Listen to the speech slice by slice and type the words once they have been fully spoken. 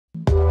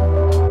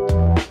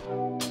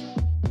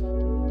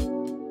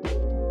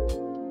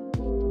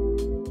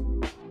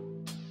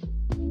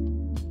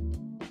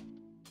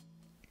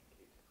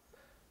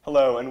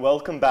Hello and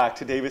welcome back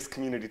to Davis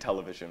Community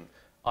Television.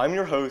 I'm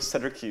your host,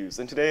 Cedric Hughes,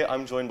 and today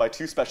I'm joined by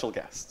two special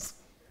guests.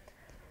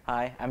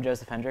 Hi, I'm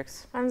Joseph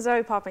Hendricks. I'm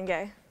Zoe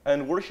Poppingay.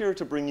 And we're here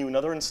to bring you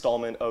another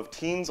installment of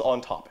Teens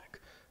on Topic.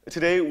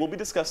 Today we'll be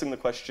discussing the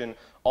question,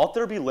 ought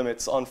there be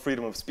limits on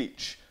freedom of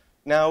speech?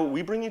 Now,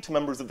 we bring you to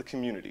members of the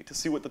community to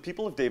see what the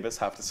people of Davis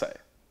have to say.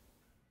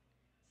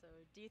 So,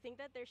 do you think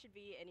that there should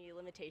be any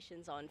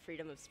limitations on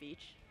freedom of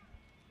speech?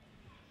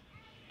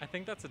 I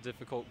think that's a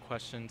difficult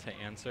question to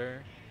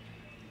answer.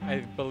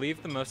 I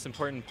believe the most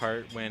important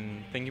part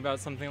when thinking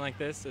about something like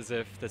this is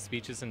if the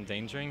speech is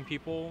endangering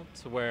people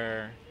to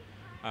where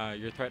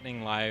you're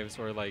threatening lives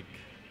or like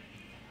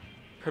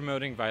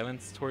promoting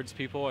violence towards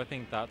people. I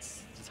think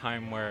that's the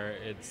time where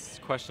it's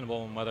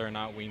questionable whether or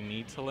not we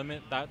need to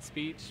limit that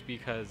speech,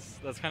 because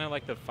that's kind of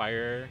like the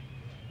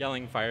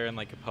yelling fire in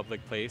like a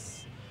public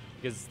place,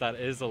 because that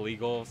is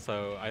illegal.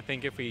 So I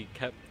think if we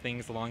kept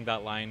things along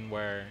that line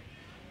where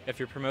if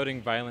you're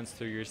promoting violence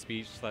through your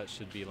speech, that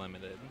should be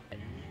limited.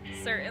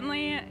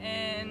 Certainly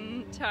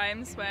in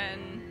times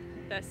when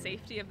the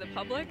safety of the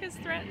public is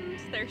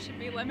threatened, there should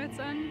be limits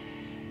on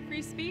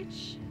free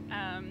speech.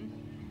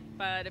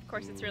 But of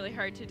course it's really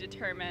hard to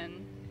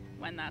determine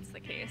when that's the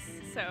case.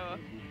 So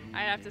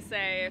I have to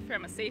say,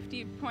 from a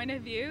safety point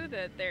of view,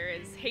 that there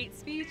is hate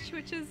speech,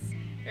 which is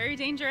very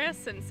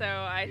dangerous, and so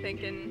I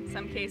think in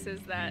some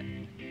cases that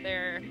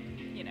there,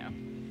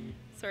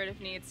 sort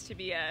of needs to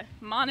be a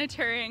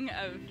monitoring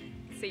of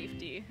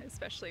safety,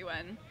 especially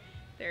when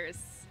there's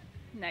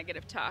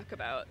negative talk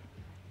about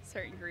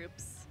certain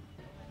groups.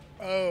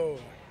 Oh,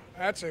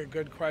 that's a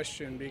good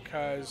question,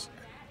 because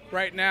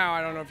right now, I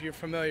don't know if you're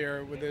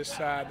familiar with this,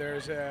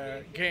 there's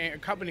a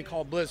company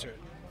called Blizzard,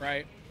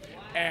 right?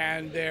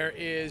 And there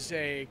is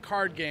a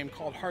card game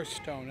called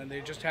Hearthstone, and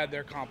they just had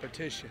their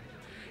competition.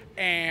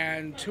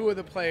 And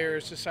one player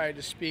decided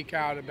to speak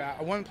out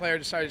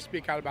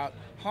about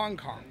Hong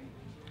Kong.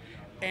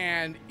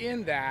 And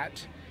in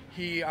that,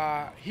 he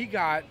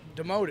got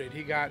demoted.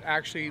 He got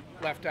actually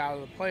left out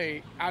of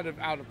play,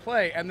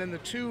 and then the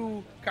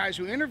two guys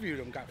who interviewed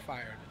him got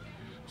fired.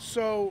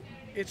 So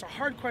it's a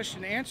hard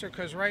question to answer,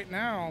 because right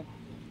now,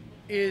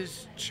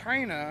 is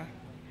China,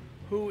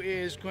 who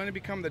is going to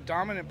become the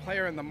dominant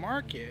player in the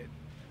market,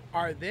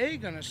 are they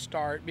going to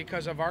start,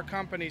 because of our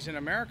companies in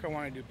America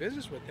wanting to do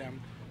business with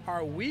them,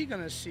 are we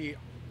going to see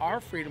our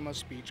freedom of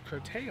speech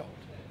curtailed?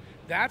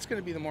 That's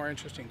going to be the more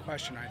interesting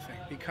question, I think,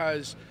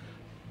 because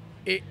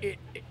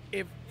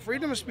if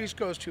freedom of speech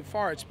goes too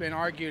far, it's been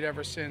argued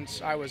ever since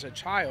I was a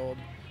child,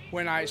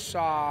 when I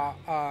saw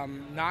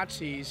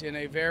Nazis in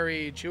a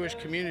very Jewish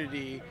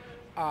community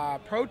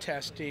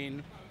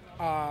protesting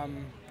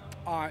on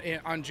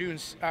June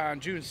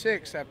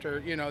 6th, after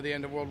the end of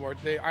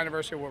the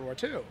anniversary of World War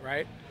II,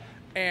 right?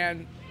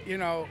 And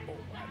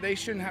they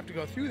shouldn't have to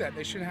go through that.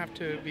 They shouldn't have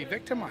to be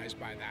victimized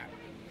by that.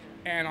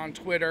 And on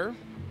Twitter,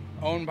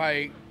 owned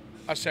by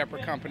a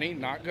separate company,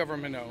 not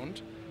government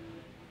owned,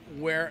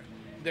 where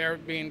they're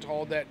being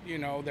told that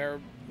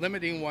they're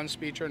limiting one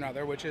speech or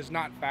another, which is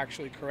not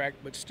factually correct,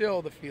 but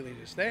still the feeling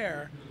is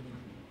there.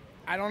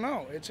 I don't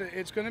know.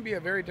 It's going to be a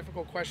very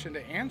difficult question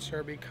to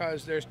answer,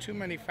 because there's too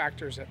many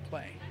factors at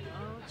play.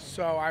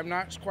 So I'm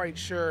not quite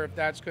sure if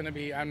that's going to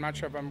be, I'm not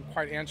sure if I'm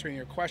quite answering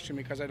your question,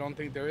 because I don't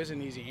think there is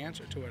an easy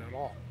answer to it at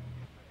all.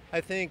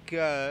 I think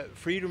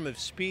freedom of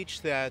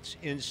speech that's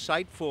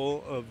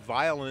insightful of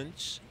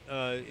violence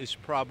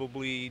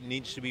probably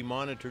needs to be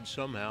monitored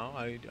somehow.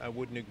 I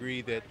wouldn't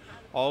agree that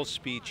all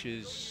speech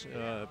is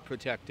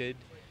protected.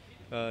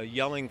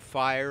 Yelling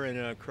fire in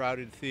a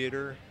crowded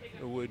theater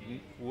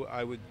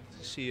I would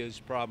see as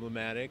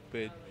problematic,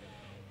 but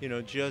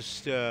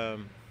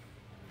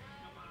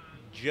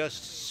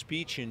just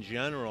speech in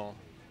general,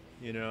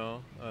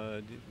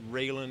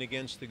 railing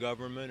against the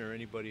government or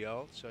anybody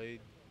else, I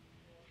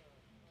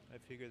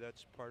figure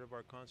that's part of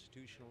our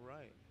constitutional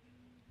right.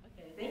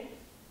 Okay, thank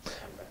you.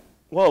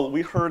 Well,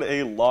 we heard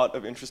a lot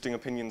of interesting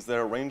opinions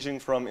there, ranging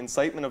from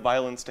incitement of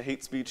violence to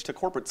hate speech to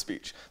corporate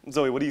speech.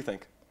 Zoe, what do you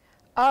think?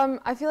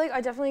 I feel like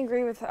I definitely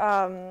agree with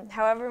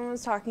how everyone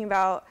was talking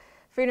about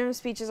freedom of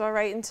speech is all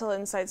right until it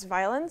incites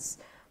violence.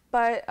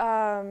 But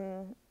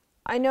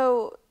I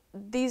know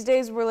these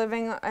days we're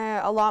living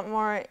a lot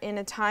more in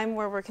a time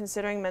where we're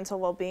considering mental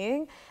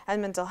well-being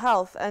and mental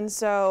health. And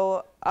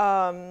so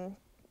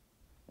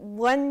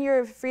when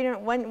your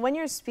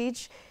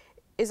speech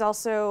is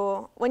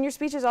also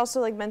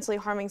like mentally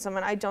harming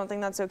someone, I don't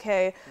think that's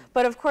okay.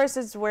 But of course,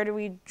 it's where do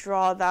we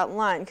draw that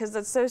line? Because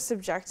that's so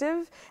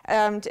subjective,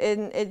 and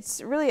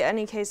it's really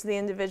any case of the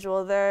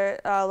individual. Their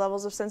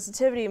levels of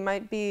sensitivity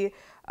might be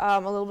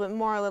a little bit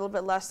more, a little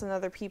bit less than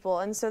other people,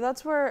 and so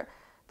that's where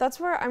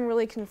I'm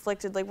really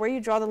conflicted, like where you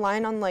draw the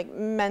line on like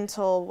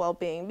mental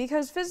well-being.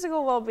 Because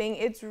physical well-being,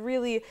 it's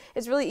really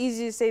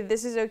easy to say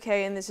this is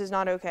okay and this is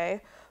not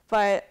okay.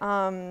 But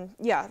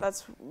yeah,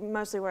 that's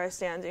mostly where I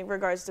stand in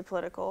regards to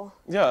political.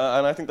 Yeah,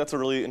 and I think that's a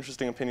really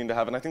interesting opinion to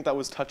have, and I think that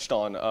was touched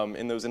on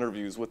in those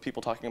interviews with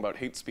people talking about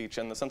hate speech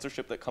and the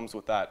censorship that comes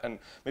with that, and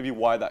maybe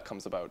why that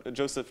comes about.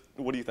 Joseph,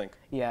 what do you think?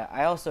 Yeah,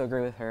 I also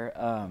agree with her.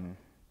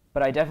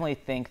 But I definitely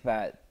think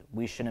that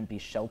we shouldn't be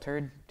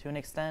sheltered to an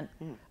extent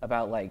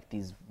about like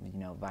these,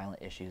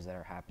 violent issues that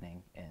are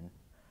happening in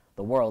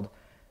the world.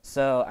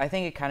 So I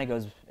think it kind of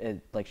goes,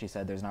 like she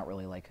said, there's not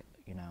really like,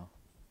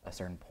 a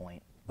certain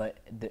point. But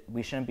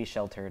we shouldn't be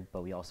sheltered,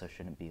 but we also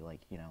shouldn't be like,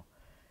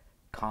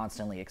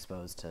 constantly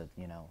exposed to,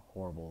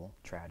 horrible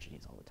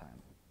tragedies all the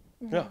time.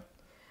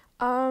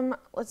 Yeah.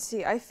 Let's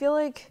see. I feel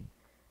like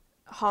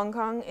Hong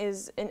Kong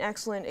is an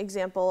excellent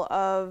example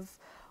of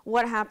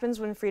what happens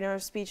when freedom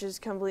of speech is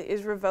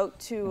revoked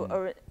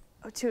to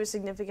a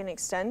significant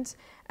extent,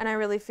 and I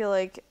really feel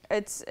like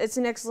it's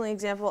an excellent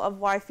example of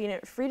why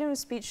freedom of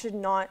speech should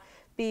not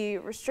be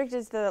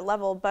restricted to that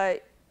level.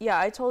 But yeah,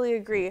 I totally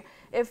agree.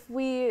 If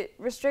we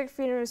restrict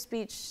freedom of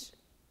speech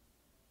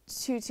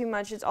too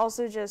much, it's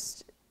also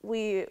just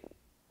we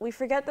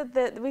forget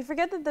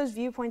that those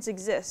viewpoints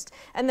exist,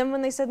 and then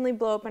when they suddenly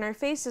blow up in our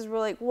faces, we're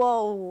like,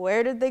 "Whoa,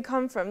 where did they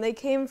come from? They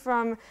came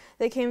from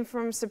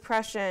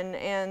suppression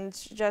and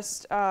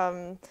just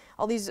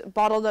all these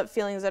bottled up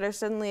feelings that are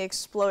suddenly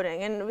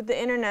exploding." And with the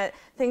internet,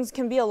 things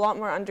can be a lot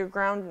more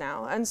underground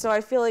now. And so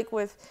I feel like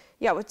with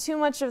too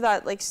much of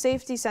that like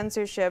safety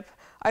censorship,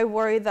 I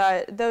worry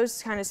that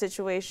those kind of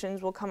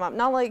situations will come up.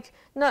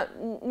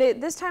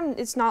 This time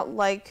it's not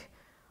like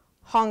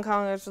Hong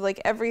Kong. It's like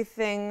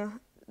everything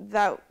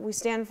that we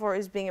stand for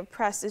is being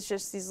oppressed. It's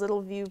just these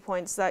little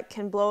viewpoints that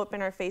can blow up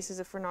in our faces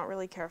if we're not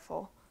really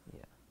careful.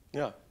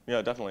 Yeah,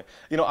 definitely.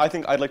 I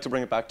think I'd like to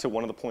bring it back to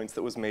one of the points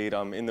that was made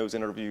in those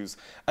interviews,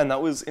 and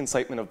that was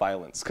incitement of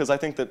violence. Because I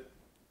think that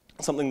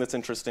something that's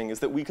interesting is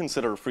that we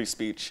consider free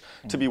speech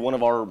to be one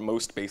of our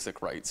most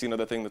basic rights,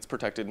 the thing that's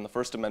protected in the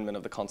First Amendment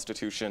of the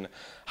Constitution.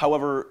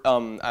 However,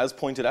 as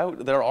pointed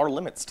out, there are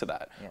limits to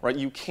that, right?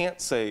 You can't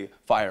say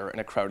fire in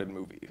a crowded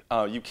movie.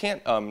 You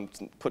can't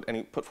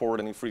put forward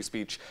any free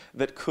speech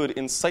that could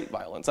incite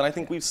violence. And I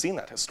think we've seen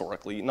that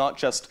historically, not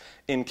just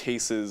in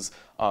cases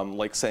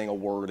like saying a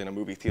word in a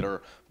movie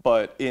theater,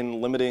 but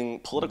in limiting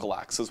political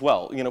acts as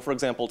well. For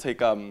example, take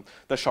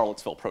the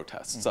Charlottesville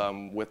protests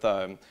with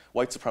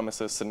white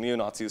supremacists and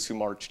neo-Nazis who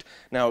marched.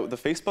 Now, the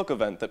Facebook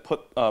event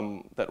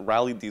that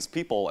rallied these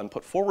people and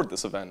put forward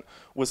this event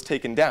was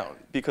taken down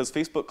because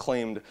Facebook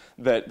claimed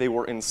that they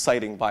were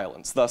inciting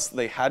violence. Thus,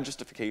 they had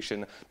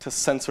justification to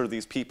censor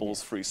these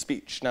people's free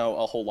speech. Now,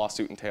 a whole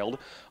lawsuit entailed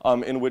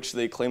in which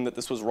they claimed that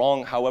this was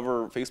wrong.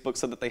 However, Facebook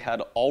said that they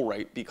had all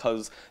right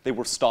because they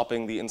were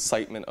stopping the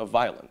incitement of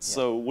violence.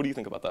 So what do you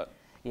think about that?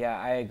 Yeah,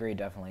 I agree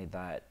definitely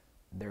that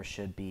there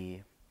should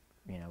be,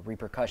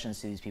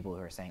 repercussions to these people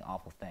who are saying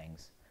awful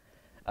things.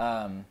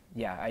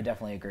 Yeah, I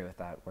definitely agree with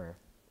that, where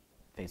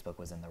Facebook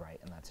was in the right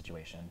in that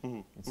situation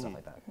and stuff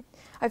like that.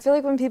 I feel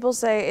like when people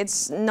say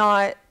it's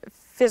not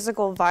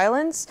physical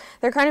violence,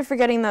 they're kind of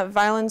forgetting that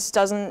violence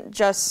doesn't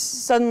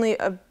just suddenly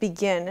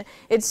begin.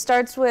 It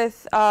starts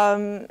with,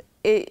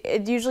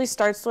 it usually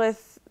starts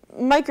with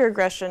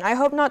microaggression. I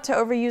hope not to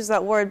overuse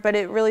that word, but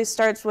it really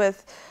starts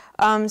with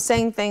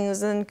saying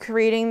things and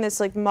creating this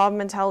like mob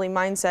mentality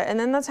mindset, and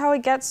then that's how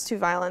it gets to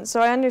violence.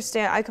 So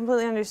I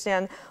completely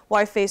understand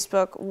why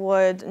Facebook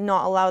would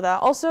not allow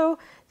that. Also,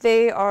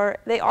 they are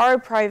a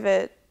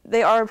private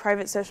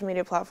social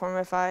media platform.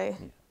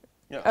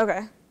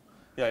 Okay.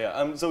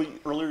 Yeah. So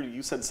earlier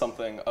you said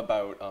something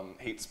about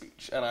hate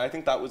speech, and I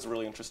think that was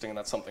really interesting, and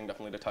that's something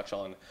definitely to touch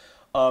on.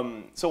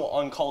 So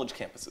on college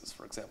campuses,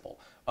 for example,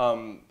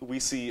 we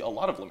see a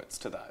lot of limits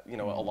to that.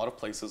 A lot of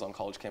places on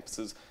college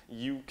campuses,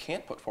 you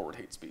can't put forward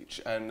hate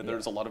speech, and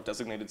there's a lot of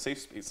designated safe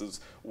spaces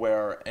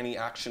where any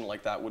action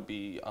like that would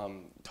be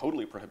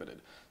totally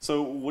prohibited.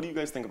 So what do you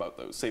guys think about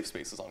those safe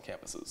spaces on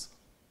campuses?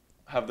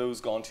 Have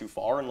those gone too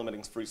far in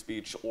limiting free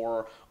speech,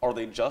 or are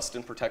they just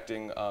in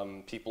protecting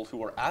people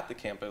who are at the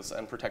campus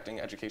and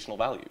protecting educational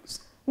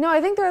values? No,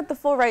 I think they're at the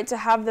full right to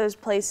have those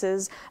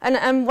places.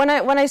 And when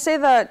I say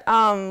that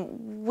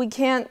we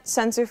can't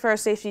censor for our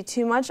safety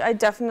too much, I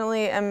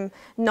definitely am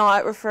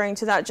not referring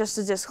to that. Just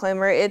a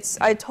disclaimer.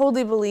 I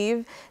totally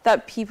believe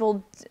that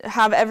people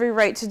have every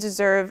right to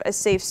deserve a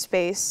safe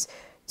space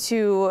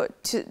to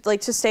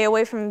stay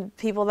away from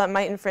people that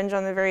might infringe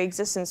on their very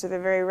existence or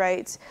their very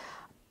rights.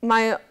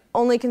 My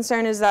only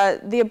concern is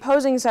that the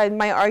opposing side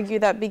might argue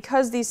that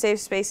because these safe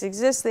spaces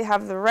exist, they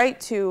have the right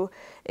to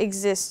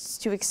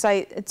exist to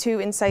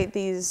incite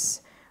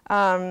these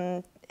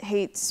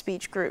hate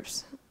speech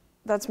groups.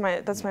 That's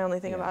my only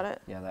thing about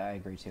it. Yeah, I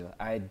agree too.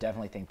 I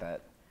definitely think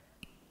that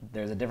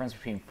there's a difference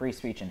between free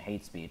speech and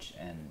hate speech,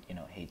 and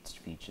hate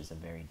speech is a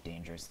very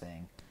dangerous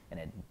thing,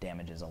 and it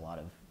damages a lot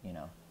of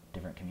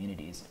different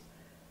communities.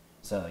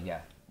 So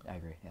yeah. I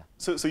agree, yeah.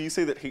 So you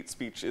say that hate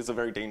speech is a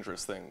very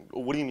dangerous thing.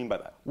 What do you mean by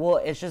that? Well,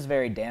 it's just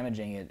very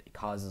damaging. It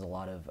causes a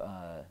lot of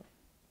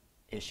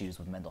issues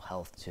with mental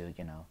health to,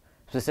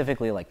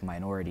 specifically like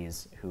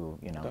minorities who,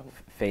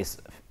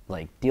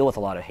 deal with a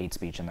lot of hate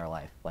speech in their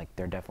life. Like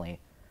they're definitely,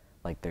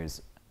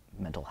 there's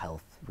mental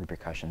health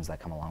repercussions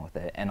that come along with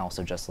it. And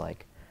also just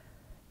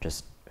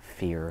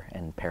fear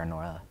and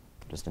paranoia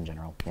just in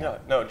general. Yeah,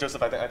 no,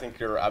 Joseph, I think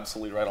you're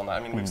absolutely right on that. I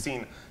mean, we've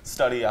seen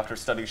study after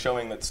study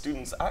showing that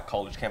students at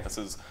college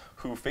campuses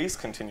who face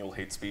continual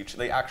hate speech,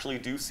 they actually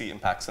do see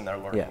impacts in their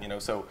learning. You know,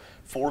 so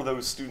for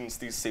those students,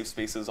 these safe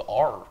spaces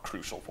are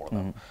crucial for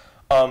them.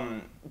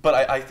 But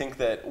I think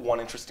that one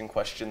interesting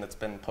question that's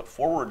been put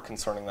forward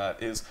concerning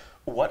that is,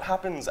 what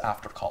happens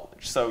after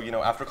college? So, you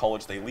know, after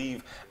college they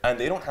leave and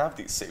they don't have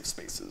these safe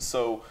spaces.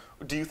 So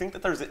do you think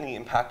that there's any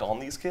impact on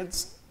these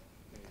kids?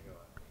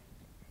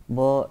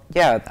 Well,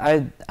 yeah,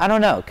 I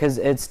don't know, because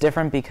it's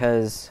different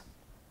because,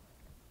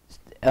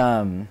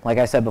 like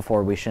I said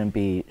before, we shouldn't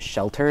be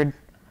sheltered,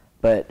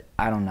 but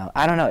I don't know.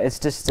 It's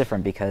just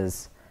different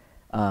because,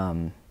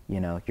 you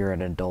know, you're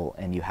an adult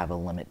and you have a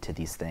limit to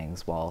these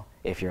things, while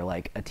if you're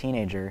like a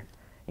teenager,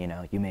 you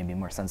know, you may be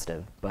more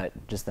sensitive. But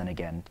just then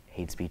again,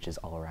 hate speech is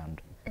all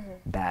around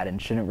bad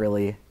and shouldn't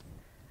really,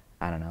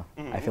 I don't know.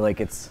 I feel like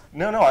it's...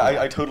 No,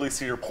 I totally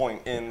see your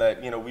point in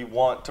that, you know, we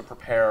want to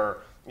prepare,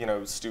 you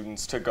know,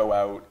 students to go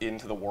out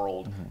into the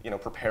world, you know,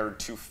 prepared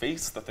to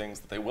face the things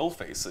that they will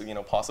face, you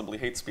know, possibly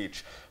hate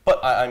speech.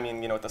 But I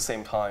mean, you know, at the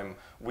same time,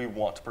 we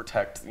want to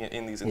protect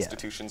in these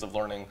institutions of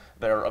learning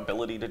their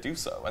ability to do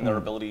so and their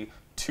ability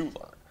to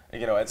learn.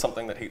 You know, it's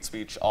something that hate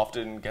speech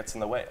often gets in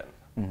the way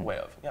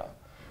of. Yeah.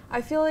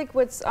 I feel like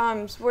what's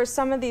where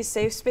some of these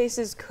safe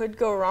spaces could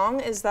go wrong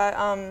is that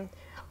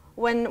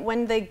when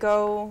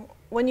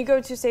you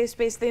go to safe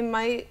space, they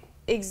might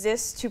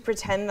exist to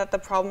pretend that the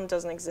problem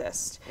doesn't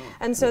exist.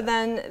 And so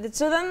then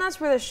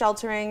that's where the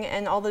sheltering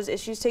and all those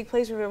issues take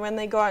place, where when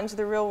they go out into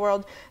the real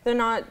world, they're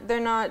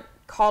not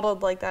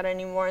coddled like that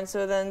anymore, and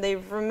so then they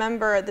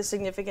remember the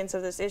significance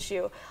of this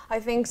issue. I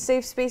think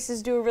safe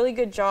spaces do a really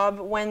good job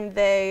when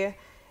they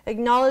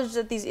acknowledge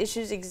that these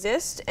issues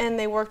exist and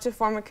they work to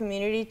form a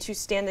community to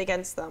stand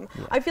against them.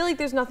 I feel like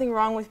there's nothing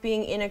wrong with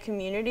being in a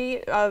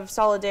community of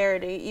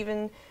solidarity,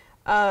 even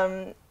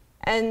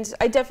and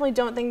I definitely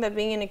don't think that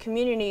being in a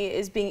community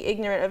is being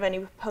ignorant of any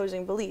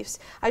opposing beliefs.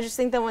 I just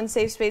think that when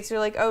safe spaces are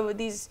like, oh,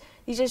 these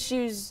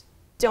issues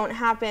don't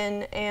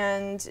happen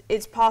and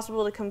it's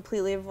possible to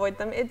completely avoid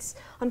them.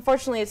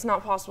 Unfortunately, it's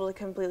not possible to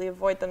completely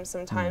avoid them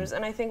sometimes.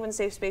 And I think when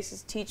safe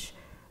spaces teach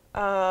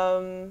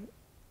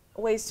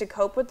ways to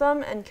cope with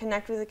them and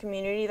connect with a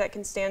community that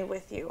can stand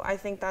with you, I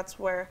think that's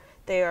where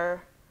they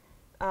are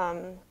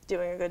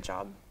doing a good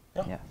job.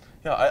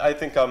 Yeah, I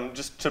think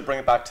just to bring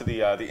it back to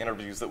the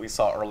interviews that we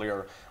saw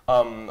earlier,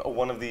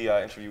 one of the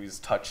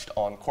interviewees touched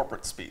on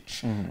corporate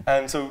speech.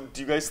 And so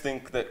do you guys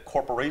think that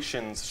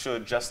corporations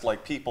should, just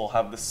like people,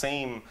 have the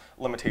same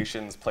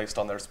limitations placed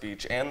on their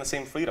speech and the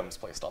same freedoms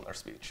placed on their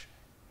speech?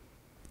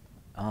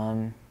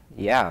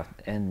 Yeah,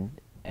 and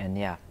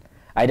yeah,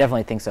 I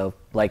definitely think so.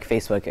 Like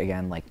Facebook,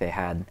 again, like they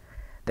had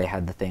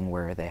the thing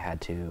where they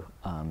had to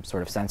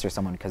sort of censor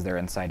someone because they're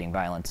inciting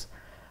violence.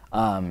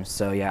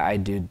 So yeah, I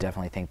do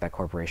definitely think that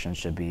corporations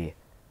should be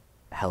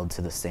held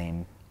to the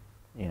same,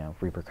 you know,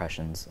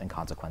 repercussions and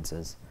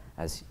consequences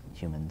as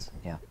humans.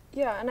 Yeah.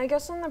 Yeah, and I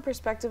guess on the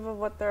perspective of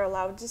what they're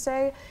allowed to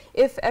say,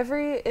 if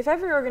every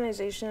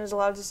organization is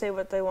allowed to say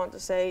what they want to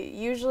say,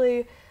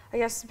 usually, I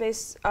guess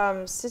based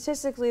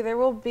statistically, there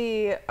will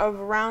be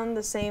around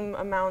the same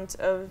amount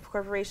of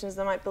corporations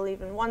that might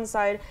believe in one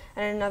side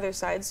and another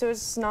side. So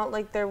it's not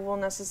like there will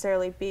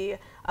necessarily be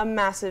a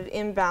massive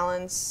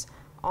imbalance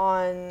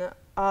on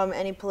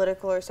any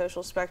political or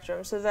social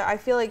spectrum. So that I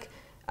feel like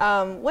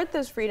with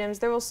those freedoms,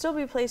 there will still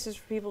be places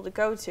for people to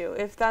go to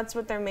if that's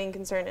what their main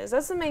concern is.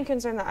 That's the main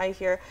concern that I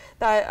hear,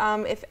 that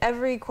if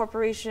every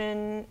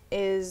corporation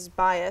is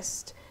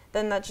biased,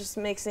 then that just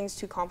makes things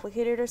too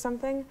complicated or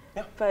something.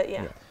 Yeah. But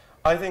yeah.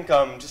 I think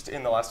just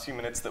in the last few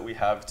minutes that we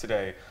have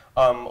today,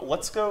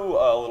 let's go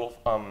a little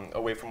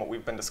away from what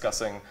we've been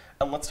discussing,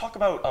 and let's talk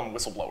about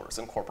whistleblowers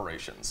and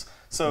corporations.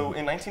 So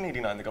in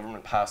 1989, the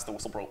government passed the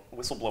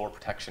Whistleblower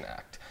Protection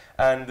Act,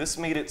 and this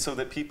made it so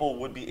that people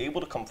would be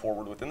able to come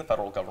forward within the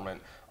federal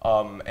government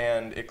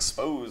and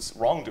expose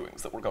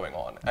wrongdoings that were going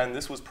on. And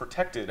this was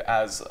protected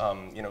as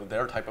you know,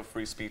 their type of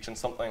free speech and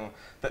something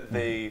that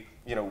they,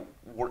 you know,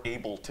 were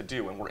able to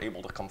do and were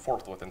able to come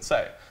forth with and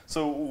say.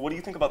 So what do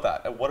you think about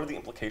that? What are the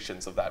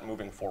implications of that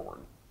moving forward?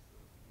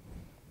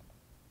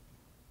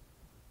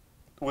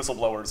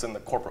 Whistleblowers in the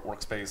corporate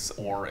workspace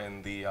or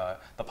in the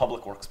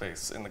public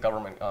workspace in the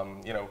government,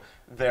 you know,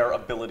 their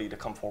ability to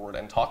come forward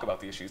and talk about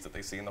the issues that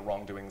they see in the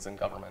wrongdoings in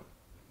government.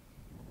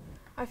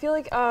 I feel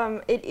like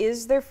it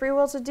is their free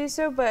will to do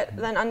so, but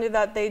then under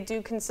that they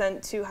do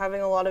consent to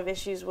having a lot of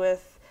issues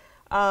with,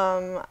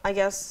 I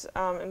guess,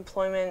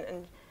 employment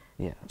and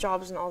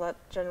jobs and all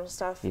that general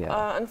stuff.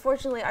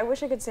 Unfortunately, I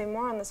wish I could say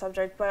more on the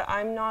subject, but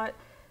I'm not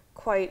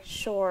quite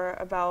sure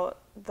about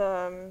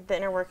the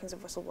inner workings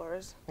of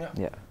whistleblowers. Yeah.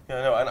 Yeah.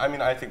 Yeah, no, and I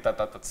mean, I think that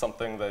that's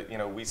something that,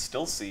 we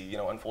still see,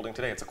 unfolding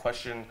today. It's a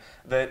question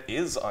that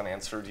is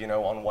unanswered.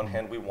 On one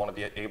hand, we want to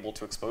be able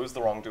to expose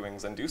the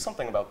wrongdoings and do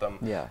something about them.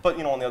 Yeah.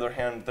 But, on the other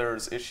hand,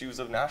 there's issues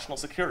of national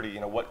security.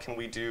 What can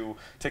we do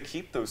to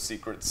keep those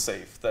secrets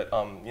safe that,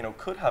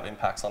 could have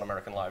impacts on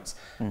American lives?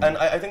 Mm-hmm. And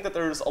I think that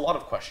there's a lot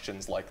of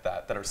questions like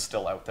that that are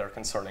still out there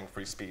concerning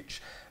free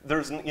speech.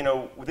 There's,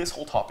 this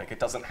whole topic, it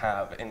doesn't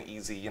have an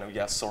easy,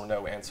 yes or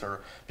no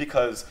answer,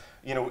 because,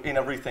 in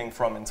everything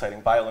from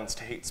inciting violence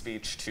to hate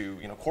speech to,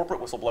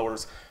 corporate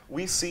whistleblowers,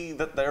 we see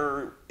that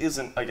there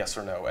isn't a yes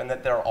or no, and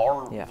that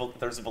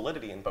there's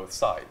validity in both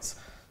sides.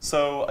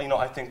 So,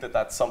 I think that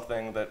that's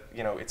something that,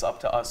 it's up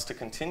to us to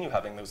continue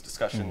having those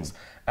discussions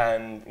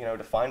and,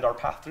 to find our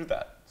path through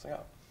that. So,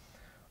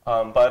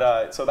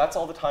 yeah. So that's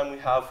all the time we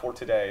have for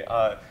today.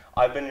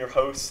 I've been your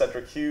host,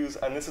 Cedric Hughes,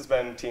 and this has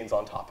been Teens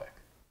on Topic.